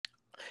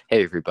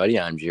Hey everybody,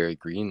 I'm Jerry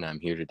Green. I'm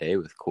here today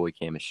with Coy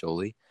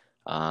Camasholi.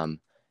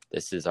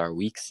 This is our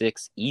Week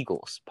 6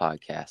 Eagles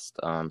podcast.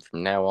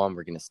 From now on,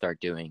 we're going to start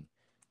doing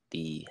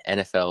the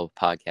NFL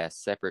podcast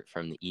separate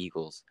from the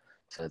Eagles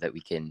so that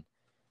we can,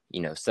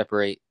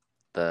 separate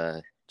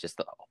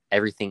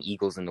everything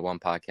Eagles into one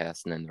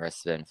podcast and then the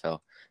rest of the NFL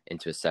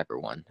into a separate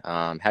one.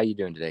 How you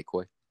doing today,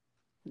 Coy?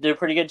 Doing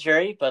pretty good,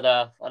 Jerry, but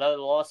another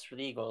loss for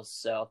the Eagles.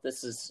 So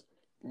this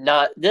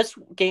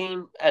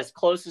game, as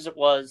close as it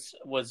was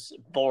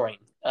boring.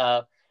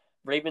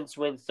 Ravens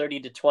win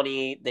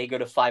 30-28. They go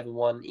to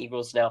 5-1.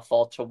 Eagles now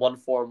fall to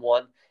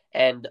 1-4-1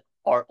 and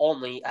are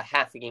only a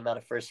half a game out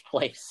of first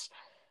place.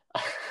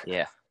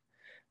 Yeah.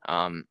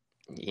 The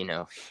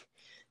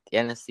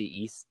NFC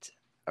East,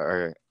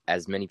 or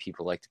as many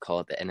people like to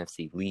call it, the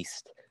NFC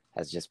least,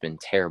 has just been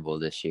terrible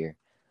this year.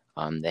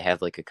 They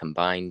have like a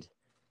combined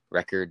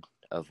record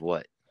of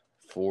 4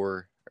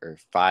 or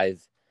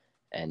 5,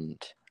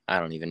 and I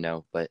don't even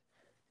know, but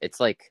it's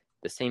like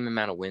the same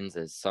amount of wins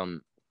as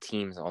some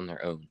teams on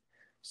their own.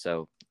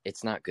 So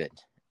it's not good.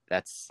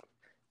 That's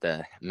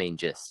the main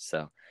gist.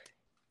 So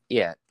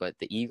yeah, but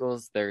the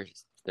Eagles, they're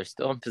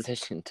still in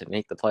position to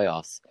make the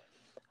playoffs,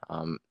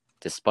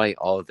 despite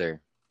all of their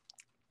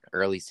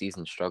early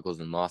season struggles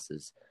and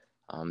losses.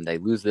 They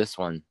lose this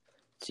one.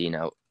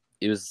 So,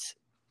 it was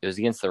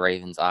against the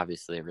Ravens,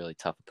 obviously a really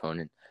tough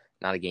opponent,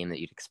 not a game that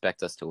you'd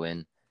expect us to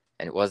win.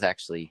 And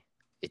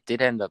it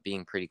did end up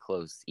being pretty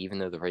close, even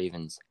though the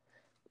Ravens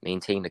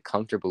maintained a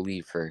comfortable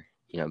lead for,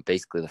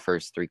 basically the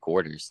first 3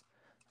 quarters.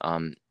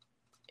 What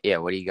do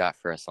you got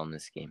for us on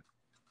this game?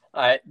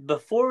 All right,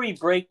 before we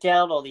break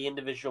down all the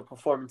individual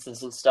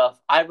performances and stuff,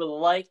 I would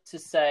like to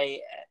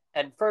say,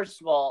 and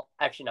first of all,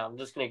 actually, no, I'm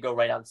just going to go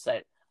right out and say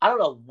it. I don't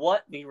know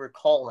what we were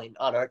calling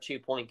on our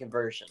 2-point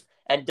conversion.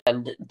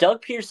 And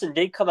Doug Peterson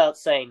did come out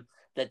saying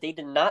that they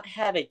did not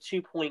have a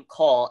 2-point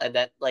call, and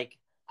that,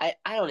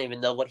 I don't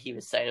even know what he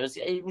was saying.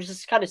 It was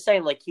just kind of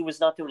saying like he was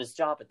not doing his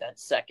job at that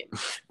second.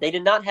 They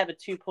did not have a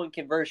 2-point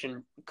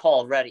conversion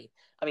call ready.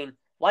 I mean,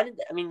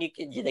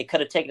 they could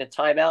have taken a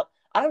timeout.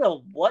 I don't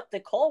know what the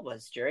call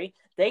was, Jerry.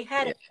 They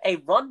had a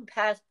run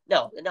pass.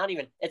 No, not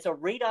even. It's a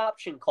read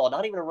option call,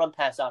 not even a run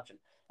pass option.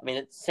 I mean,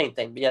 it's the same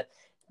thing. But yet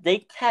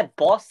they had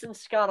Boston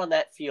Scott on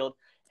that field,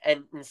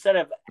 and instead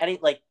of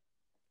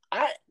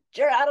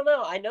Jerry, I don't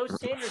know. I know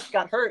Sanders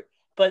got hurt,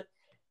 but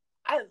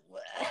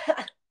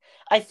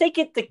I think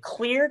it's the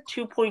clear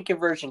 2-point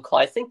conversion call.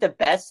 I think the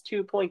best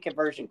 2-point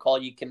conversion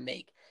call you can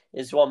make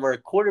is one where a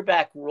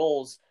quarterback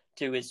rolls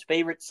to his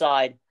favorite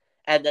side,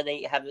 and then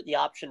they have the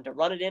option to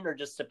run it in or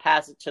just to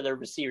pass it to their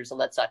receivers on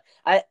that side.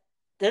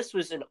 This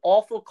was an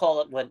awful call.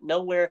 It went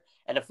nowhere,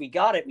 and if we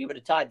got it, we would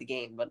have tied the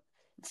game, but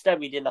instead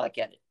we did not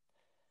get it.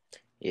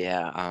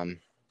 Yeah,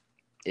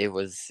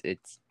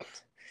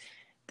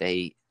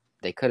 they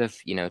could have,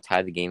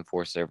 tied the game,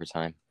 forced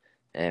overtime,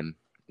 and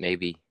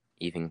maybe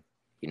even,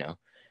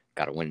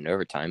 got to win in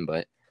overtime,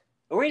 but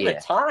or even a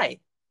tie.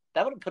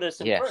 That would have put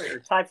us in first, or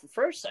tied for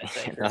first, I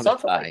think, or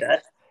something like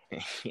that.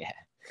 Yeah.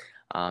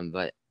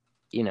 But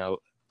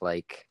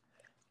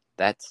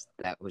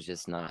that was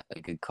just not a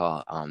good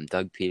call.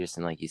 Doug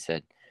Peterson, like you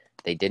said,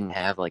 they didn't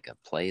have like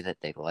a play that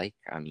they like.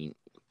 I mean,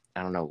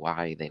 I don't know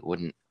why they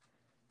wouldn't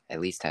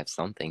at least have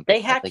something.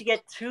 They have to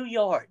get 2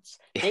 yards.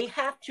 They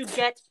have to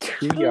get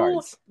 2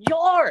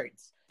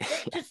 yards.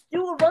 Just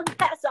do a run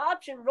pass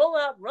option, roll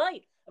out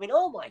right. I mean,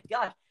 oh my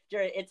gosh,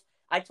 Jerry,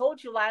 I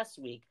told you last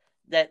week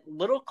that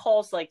little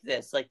calls like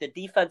this, like the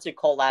defensive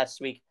call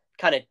last week,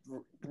 kind of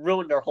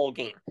ruined our whole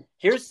game.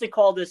 Here's the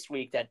call this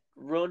week that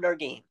ruined our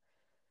game.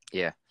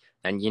 Yeah,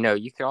 and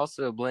you could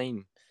also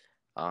blame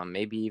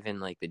maybe even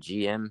like the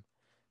GM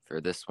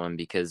for this one,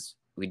 because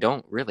we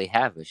don't really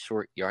have a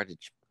short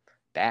yardage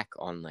back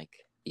on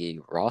like the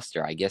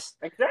roster. I guess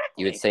exactly.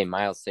 You would say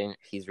Miles Sanders,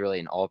 he's really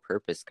an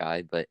all-purpose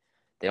guy, but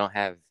they don't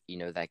have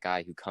that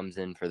guy who comes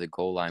in for the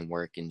goal line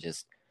work and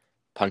just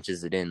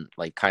punches it in,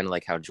 like kind of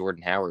like how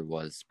Jordan Howard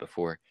was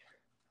before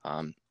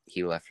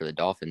he left for the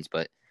Dolphins.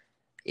 But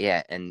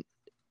yeah, and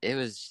it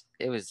was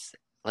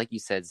like you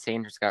said,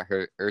 Sanders got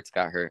hurt, Ertz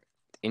got hurt,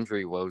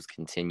 injury woes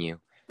continue,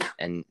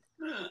 and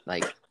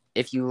like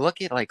if you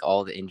look at like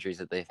all the injuries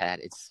that they've had,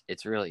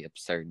 it's really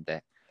absurd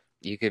that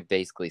you could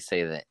basically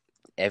say that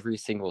every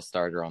single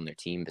starter on their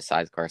team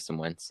besides Carson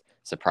Wentz,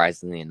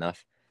 surprisingly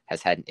enough,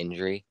 has had an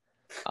injury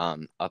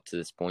up to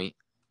this point.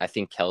 I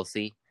think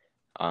Kelsey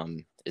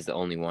is the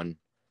only one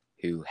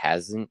who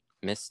hasn't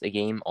missed a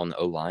game on the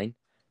O-line.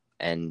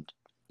 And,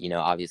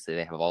 obviously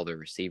they have all their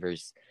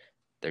receivers.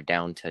 They're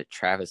down to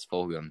Travis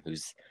Fulgham,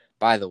 who's,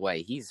 by the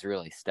way, he's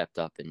really stepped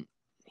up and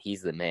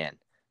he's the man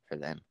for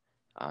them.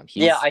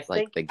 He's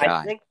the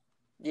guy.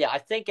 I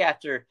think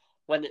after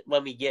when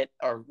we get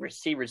our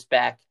receivers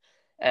back,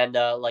 and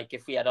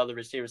if we had other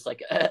receivers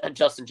like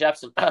Justin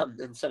Jefferson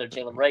instead of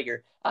Jalen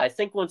Reagor, I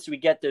think once we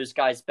get those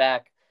guys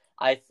back,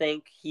 I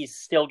think he's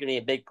still going to be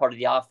a big part of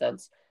the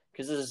offense,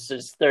 because this is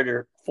his 3rd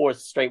or 4th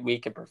straight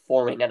week of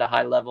performing at a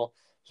high level.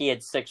 He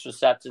had 6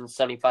 receptions,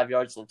 75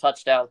 yards, and a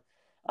touchdown.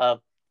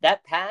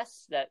 that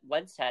pass that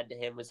Wentz had to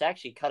him was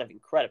actually kind of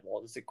incredible.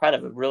 It was kind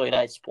of a really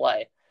nice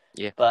play.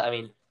 Yeah. But, I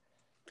mean,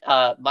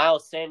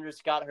 Miles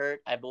Sanders got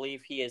hurt. I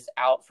believe he is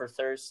out for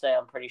Thursday,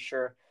 I'm pretty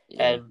sure.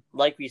 Yeah. And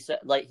like we said,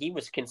 like he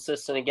was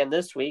consistent again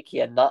this week. He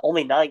had not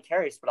only 9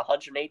 carries, but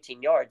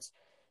 118 yards.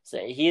 So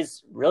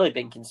he's really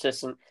been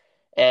consistent.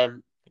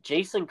 And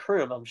Jason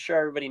Kroom, I'm sure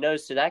everybody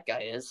knows who that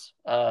guy is.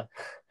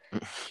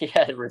 He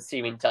had a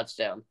receiving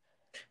touchdown.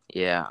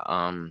 Yeah.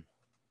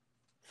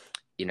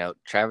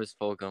 Travis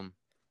Fulgham,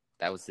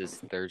 that was his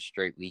 3rd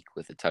straight week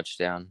with a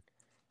touchdown.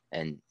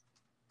 And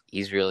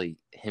he's really,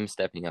 him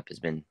stepping up has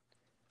been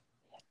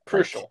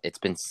crucial. It's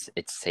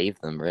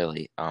saved them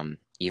really.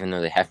 Even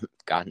though they haven't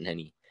gotten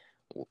any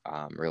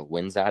real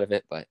wins out of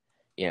it, but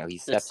he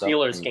stepped up. The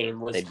Steelers game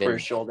was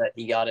crucial that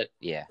he got it.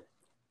 Yeah,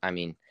 I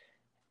mean,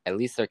 at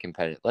least they're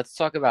competitive. Let's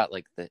talk about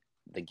like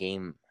the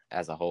game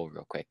as a whole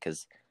real quick,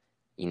 because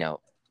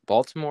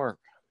Baltimore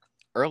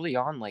early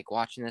on, like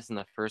watching this in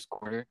the first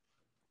quarter,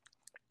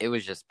 it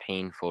was just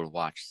painful to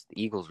watch.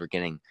 The Eagles were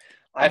getting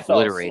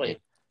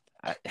obliterated.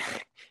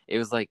 It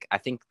was like, I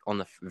think on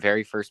the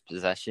very first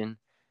possession,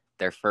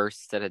 their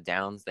first set of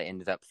downs, they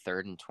ended up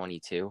 3rd and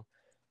 22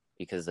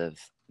 because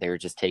they were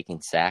just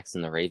taking sacks,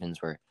 and the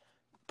Ravens were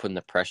putting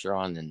the pressure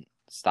on and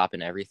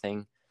stopping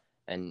everything.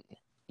 And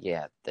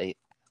yeah, I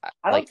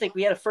don't think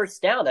we had a first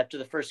down after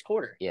the first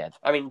quarter. Yeah,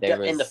 I mean,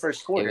 in the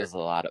first quarter, it was a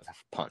lot of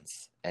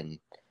punts, and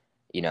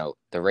the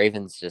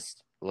Ravens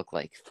just look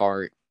like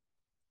far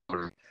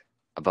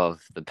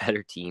above the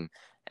better team,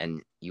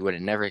 and you would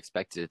have never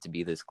expected it to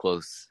be this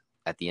close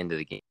at the end of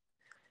the game,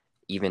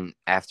 even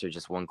after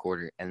just one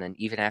quarter. And then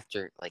even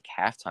after like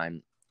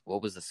halftime,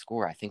 what was the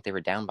score? I think they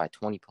were down by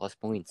 20 plus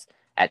points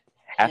at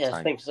halftime. Yeah,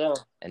 I think so.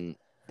 And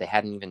they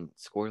hadn't even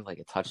scored like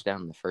a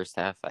touchdown in the first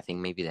half. I think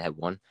maybe they had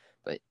one,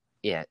 but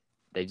yeah,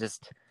 they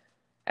just,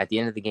 at the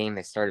end of the game,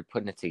 they started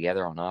putting it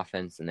together on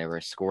offense, and they were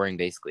scoring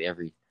basically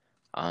every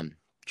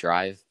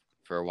drive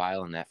for a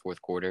while in that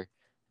fourth quarter.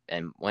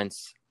 And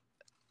Wentz,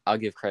 I'll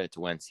give credit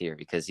to Wentz here,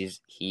 because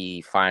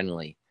he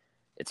finally,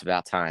 it's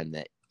about time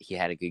that he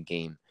had a good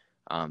game.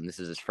 This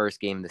is his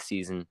first game of the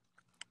season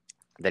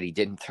that he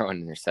didn't throw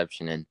an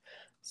interception in.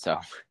 So,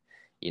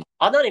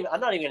 I'm not even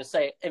going to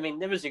say. I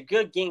mean, it was a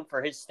good game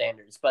for his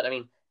standards, but I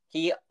mean,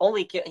 he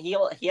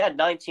had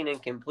 19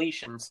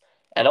 incompletions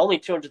and only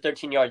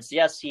 213 yards.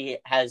 Yes, he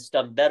has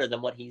done better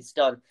than what he's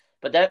done,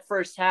 but that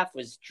first half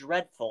was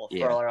dreadful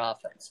for our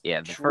offense.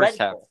 Yeah, the first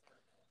half,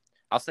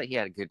 I'll say he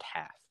had a good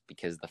half,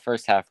 because the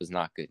first half was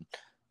not good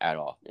at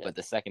all. Yeah. But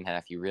the second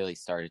half, he really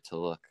started to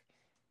look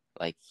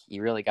like he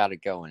really got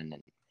it going,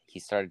 and he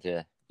started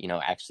to,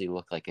 actually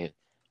look like a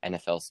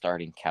NFL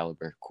starting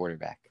caliber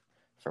quarterback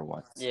for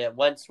once. Yeah,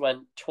 Wentz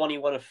went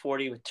 21 of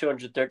 40 with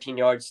 213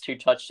 yards, 2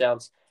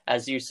 touchdowns.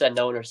 As you said,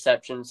 no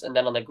interceptions. And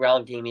then on the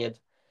ground game, he had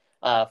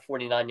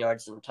 49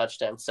 yards and a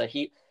touchdown. So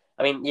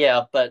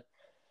but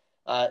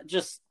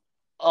just,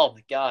 oh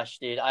my gosh,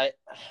 dude,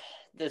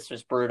 this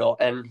was brutal.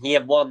 And he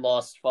had 1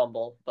 lost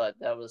fumble, but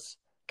that was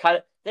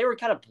they were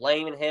kind of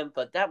blaming him,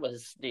 but that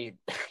was, dude,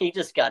 he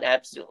just got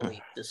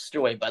absolutely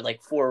destroyed by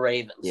like 4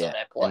 Ravens on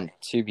that play. And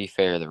to be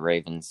fair, the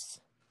Ravens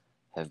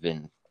have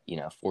been,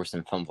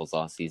 forcing fumbles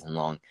all season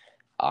long.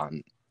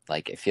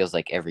 Like it feels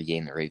like every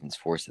game the Ravens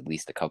force at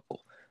least a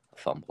couple of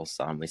fumbles.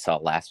 We saw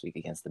last week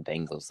against the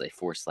Bengals, they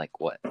forced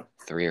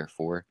 3 or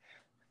 4,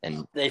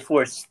 and they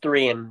forced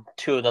 3 and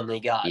 2 of them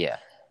they got. Yeah.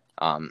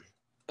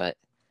 But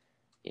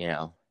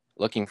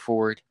looking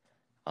forward,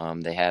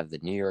 they have the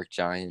New York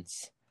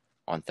Giants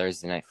on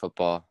Thursday Night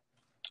Football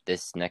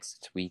this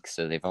next week,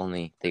 so they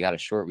got a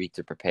short week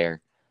to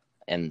prepare,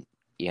 and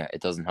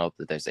it doesn't help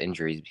that there's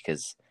injuries,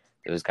 because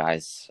those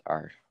guys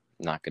are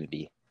not going to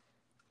be,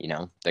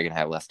 they're going to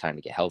have less time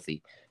to get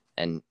healthy.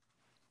 And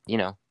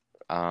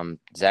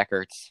Zach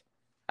Ertz,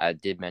 I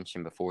did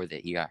mention before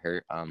that he got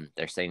hurt.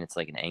 They're saying it's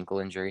like an ankle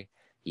injury.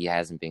 He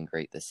hasn't been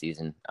great this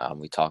season.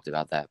 We talked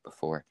about that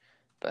before,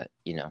 but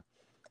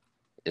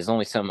there's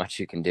only so much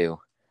you can do.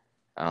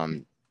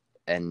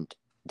 And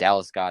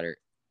Dallas Goedert,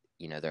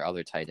 their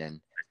other tight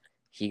end,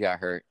 he got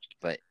hurt,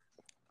 but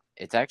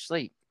it's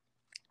actually,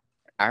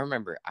 I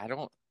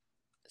don't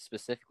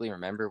specifically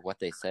remember what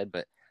they said,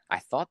 but I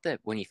thought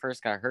that when he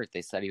first got hurt,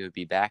 they said he would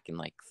be back in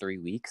 3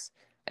 weeks,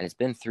 and it's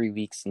been 3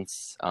 weeks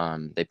since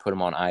they put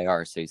him on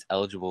IR, so he's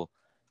eligible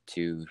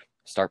to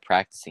start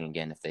practicing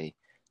again if they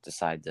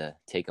decide to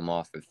take him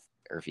off,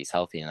 or if he's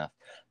healthy enough.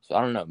 So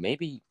I don't know,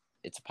 maybe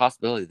it's a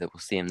possibility that we'll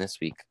see him this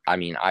week. I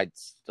mean, I'd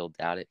still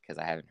doubt it, because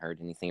I haven't heard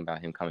anything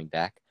about him coming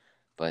back,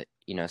 but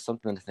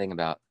something to think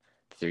about.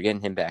 They're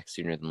getting him back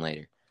sooner than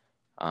later,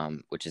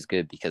 which is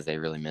good, because they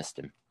really missed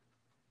him.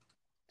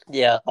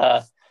 Yeah,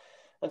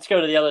 let's go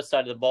to the other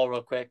side of the ball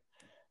real quick.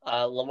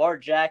 Lamar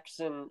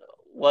Jackson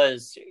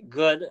was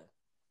good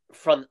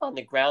on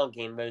the ground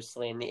game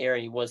mostly. In the air,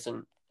 he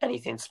wasn't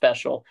anything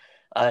special.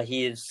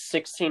 He is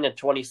 16 of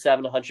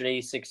 27,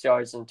 186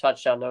 yards and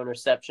touchdown, no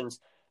interceptions.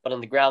 But in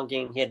the ground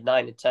game, he had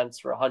 9 attempts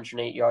for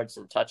 108 yards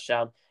and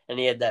touchdown. And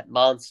he had that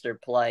monster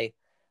play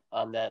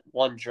on that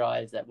one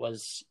drive that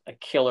was a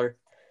killer.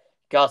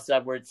 Gus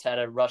Edwards had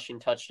a rushing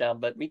touchdown,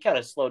 but we kind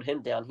of slowed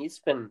him down. He's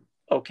been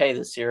okay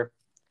this year.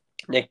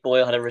 Nick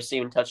Boyle had a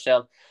receiving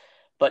touchdown.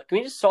 But can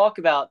we just talk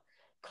about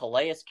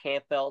Calais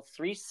Campbell,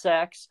 3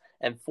 sacks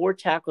and 4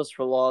 tackles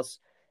for loss,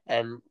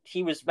 and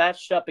he was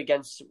matched up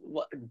against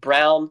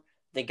Brown,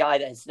 the guy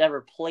that has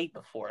never played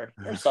before,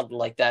 or something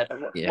like that.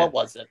 Yeah. What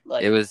was it?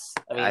 Like, it was,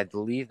 I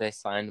believe they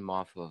signed him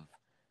off of,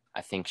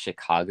 I think,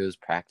 Chicago's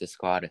practice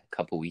squad a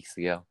couple weeks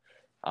ago,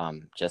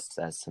 just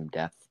as some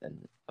depth.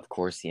 And, of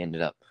course, he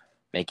ended up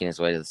making his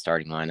way to the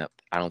starting lineup.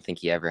 I don't think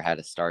he ever had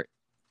a start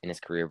in his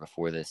career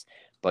before this,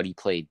 but he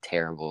played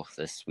terrible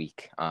this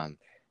week.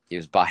 He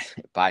was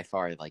by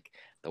far like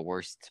the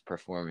worst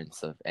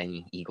performance of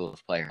any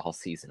Eagles player all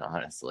season,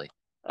 honestly.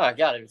 Oh,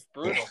 God, it was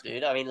brutal,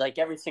 dude. I mean, like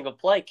every single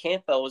play,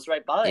 Campbell was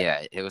right by him.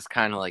 Yeah, it was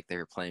kind of like they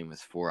were playing with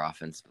 4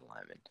 offensive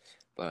linemen.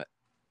 But,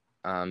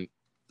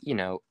 you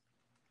know,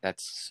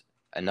 that's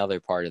another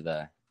part of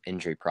the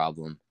injury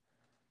problem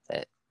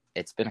that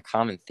it's been a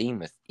common theme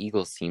with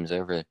Eagles teams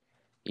over,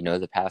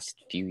 the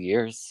past few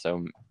years.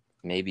 So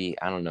maybe,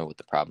 I don't know what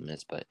the problem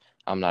is, but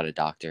I'm not a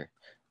doctor.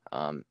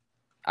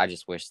 I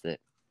just wish that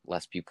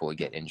less people would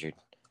get injured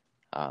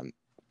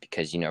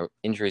because,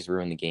 injuries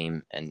ruin the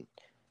game, and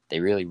they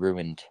really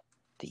ruined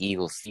the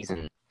Eagles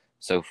season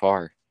so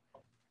far.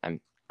 I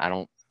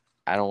don't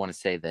want to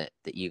say that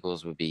the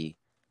Eagles would be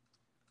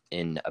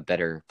in a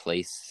better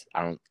place.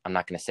 I'm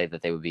not going to say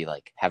that they would be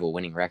like have a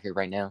winning record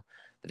right now,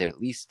 but they at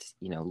least,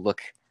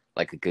 look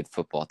like a good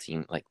football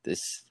team. Like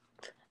this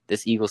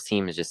Eagles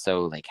team is just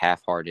so like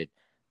half-hearted,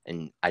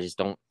 and I just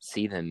don't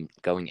see them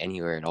going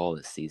anywhere at all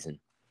this season,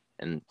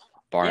 and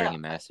barring a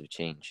massive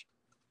change.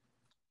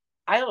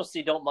 I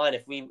honestly don't mind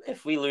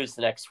if we lose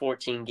the next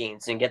 14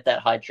 games and get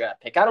that high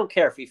draft pick. I don't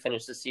care if we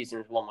finish the season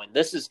with 1 win.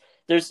 This is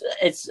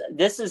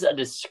a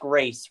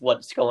disgrace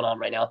what's going on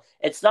right now.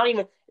 It's not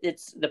even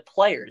it's the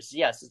players.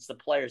 Yes, it's the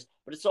players,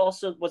 but it's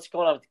also what's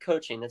going on with the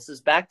coaching. This is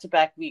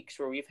back-to-back weeks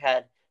where we've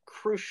had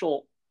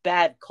crucial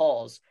bad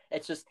calls.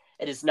 It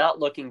is not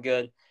looking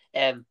good.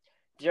 And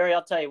Jerry,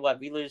 I'll tell you what,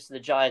 we lose to the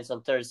Giants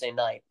on Thursday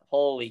night.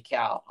 Holy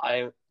cow.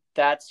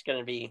 That's going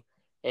to be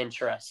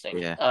interesting.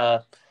 Yeah.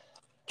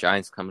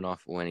 Giants coming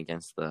off a win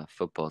against the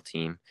football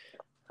team.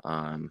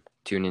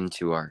 Tune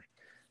into our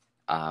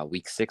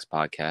Week 6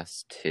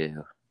 podcast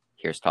to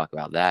hear us talk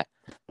about that.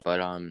 But,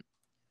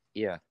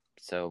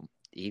 so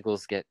the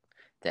Eagles the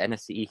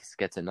NFC East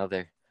gets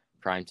another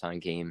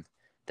primetime game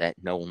that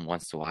no one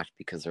wants to watch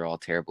because they're all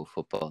terrible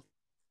football.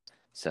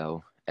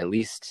 So at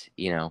least,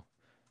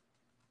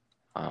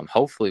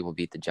 hopefully we'll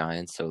beat the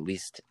Giants. So at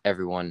least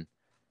everyone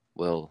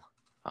will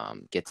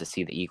get to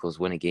see the Eagles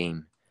win a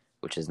game,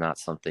 which is not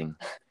something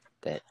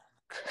that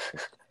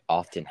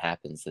often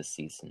happens this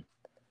season.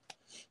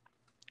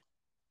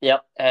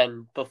 Yep,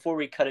 and before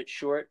we cut it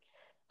short,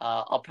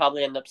 I'll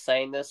probably end up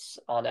saying this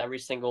on every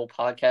single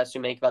podcast we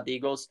make about the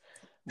Eagles.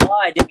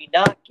 Why did we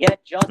not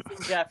get Justin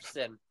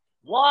Jefferson?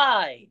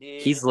 Why,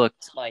 dude?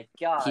 My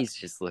God. He's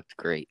just looked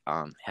great.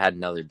 Had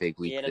another big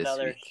week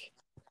week.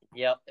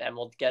 Yep, and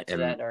we'll get to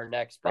that in our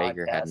next podcast.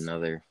 Rager had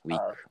another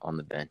week on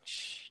the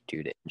bench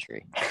due to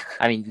injury.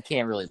 I mean, you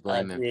can't really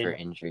blame him for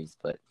injuries,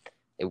 but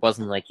it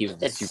wasn't like he was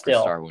a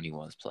superstar when he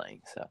was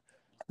playing. So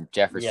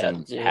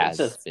Jefferson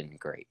has been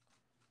great.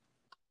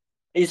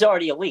 He's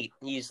already elite.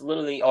 He's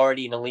literally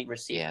already an elite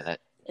receiver.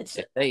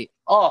 Yeah,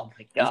 oh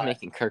my God. He's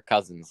making Kirk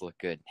Cousins look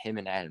good. Him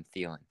and Adam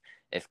Thielen.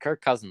 If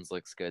Kirk Cousins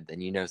looks good,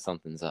 then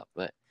something's up.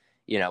 But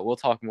we'll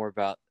talk more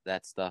about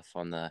that stuff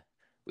on the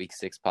Week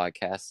 6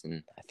 podcast,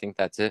 and I think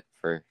that's it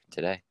for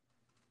today.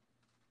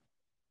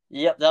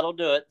 Yep, that'll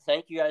do it.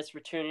 Thank you guys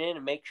for tuning in,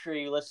 and make sure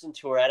you listen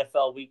to our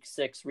NFL Week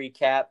 6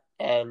 recap.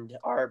 And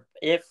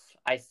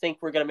I think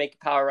we're going to make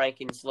a power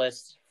rankings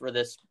list for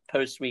this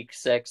post Week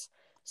 6.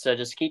 So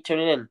just keep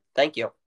tuning in. Thank you.